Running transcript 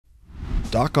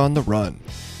Doc on the Run.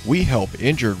 We help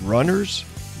injured runners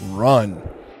run.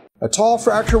 A tall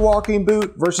fracture walking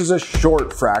boot versus a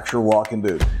short fracture walking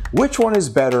boot. Which one is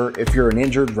better if you're an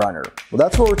injured runner? Well,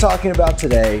 that's what we're talking about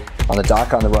today on the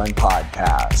Doc on the Run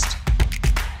podcast.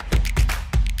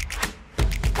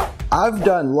 I've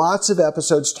done lots of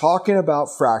episodes talking about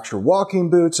fracture walking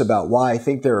boots, about why I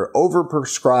think they're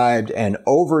overprescribed and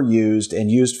overused and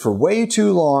used for way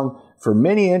too long for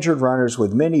many injured runners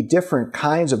with many different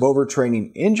kinds of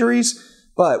overtraining injuries.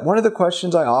 But one of the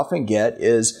questions I often get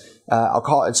is, I'll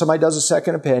call it, somebody does a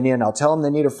second opinion, I'll tell them they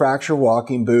need a fracture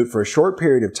walking boot for a short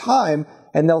period of time,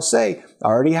 and they'll say, I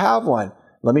already have one.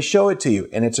 Let me show it to you.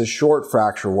 And it's a short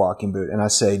fracture walking boot. And I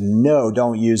say, no,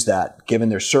 don't use that, given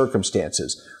their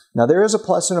circumstances. Now, there is a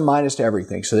plus and a minus to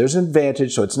everything. So there's an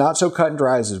advantage. So it's not so cut and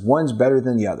dry as one's better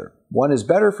than the other. One is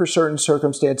better for certain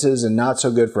circumstances and not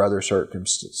so good for other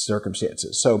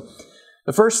circumstances. So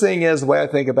the first thing is, the way I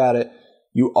think about it,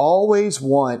 you always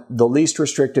want the least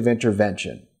restrictive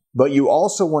intervention, but you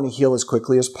also want to heal as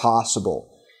quickly as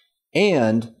possible.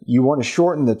 And you want to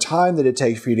shorten the time that it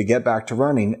takes for you to get back to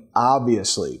running,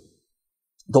 obviously.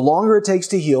 The longer it takes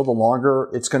to heal, the longer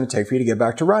it's going to take for you to get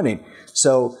back to running.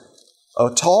 So a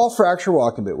tall fracture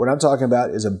walking boot, what I'm talking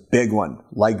about is a big one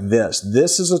like this.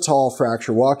 This is a tall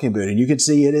fracture walking boot, and you can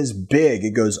see it is big.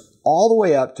 It goes all the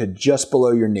way up to just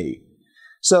below your knee.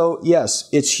 So yes,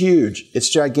 it's huge. It's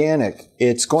gigantic.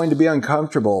 It's going to be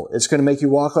uncomfortable. It's going to make you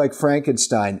walk like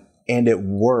Frankenstein, and it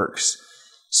works.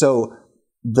 So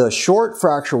the short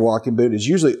fracture walking boot is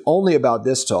usually only about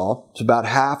this tall. It's about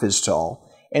half as tall,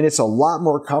 and it's a lot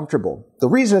more comfortable. The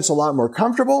reason it's a lot more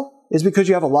comfortable is because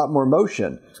you have a lot more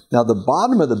motion. Now, the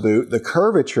bottom of the boot, the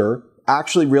curvature,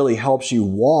 actually really helps you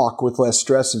walk with less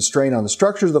stress and strain on the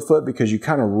structures of the foot because you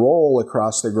kind of roll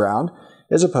across the ground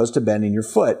as opposed to bending your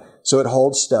foot. So it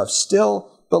holds stuff still,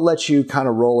 but lets you kind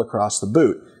of roll across the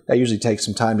boot. That usually takes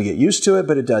some time to get used to it,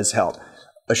 but it does help.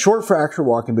 A short fracture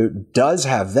walking boot does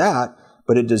have that,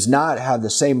 but it does not have the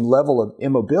same level of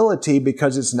immobility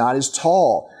because it's not as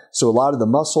tall. So a lot of the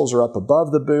muscles are up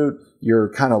above the boot.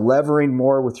 You're kind of levering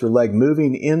more with your leg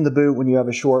moving in the boot when you have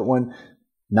a short one.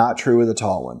 Not true with a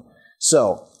tall one.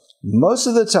 So most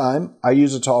of the time, I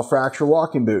use a tall fracture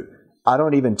walking boot. I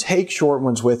don't even take short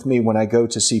ones with me when I go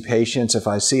to see patients if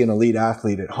I see an elite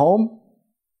athlete at home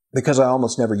because I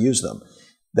almost never use them.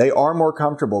 They are more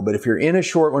comfortable, but if you're in a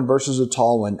short one versus a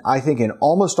tall one, I think in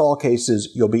almost all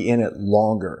cases, you'll be in it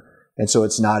longer. And so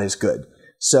it's not as good.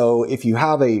 So if you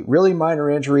have a really minor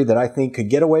injury that I think could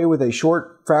get away with a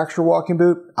short fracture walking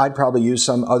boot, I'd probably use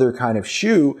some other kind of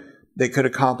shoe that could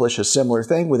accomplish a similar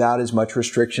thing without as much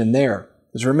restriction there.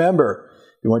 Because remember,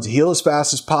 you want to heal as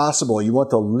fast as possible. You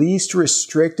want the least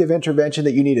restrictive intervention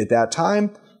that you need at that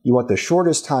time. You want the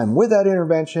shortest time with that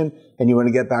intervention, and you want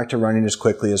to get back to running as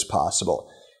quickly as possible.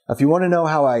 If you want to know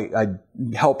how I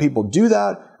help people do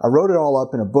that, I wrote it all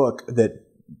up in a book that,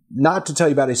 not to tell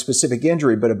you about a specific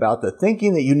injury, but about the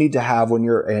thinking that you need to have when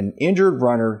you're an injured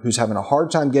runner who's having a hard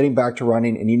time getting back to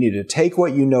running, and you need to take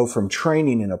what you know from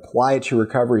training and apply it to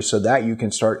recovery so that you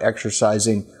can start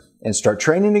exercising and start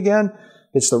training again.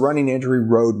 It's the running injury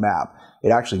roadmap.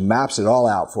 It actually maps it all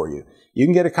out for you. You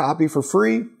can get a copy for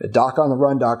free at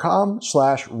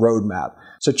docontherun.com/roadmap.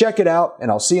 So check it out, and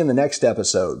I'll see you in the next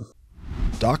episode.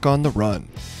 Doc on the Run.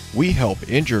 We help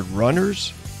injured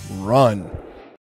runners run.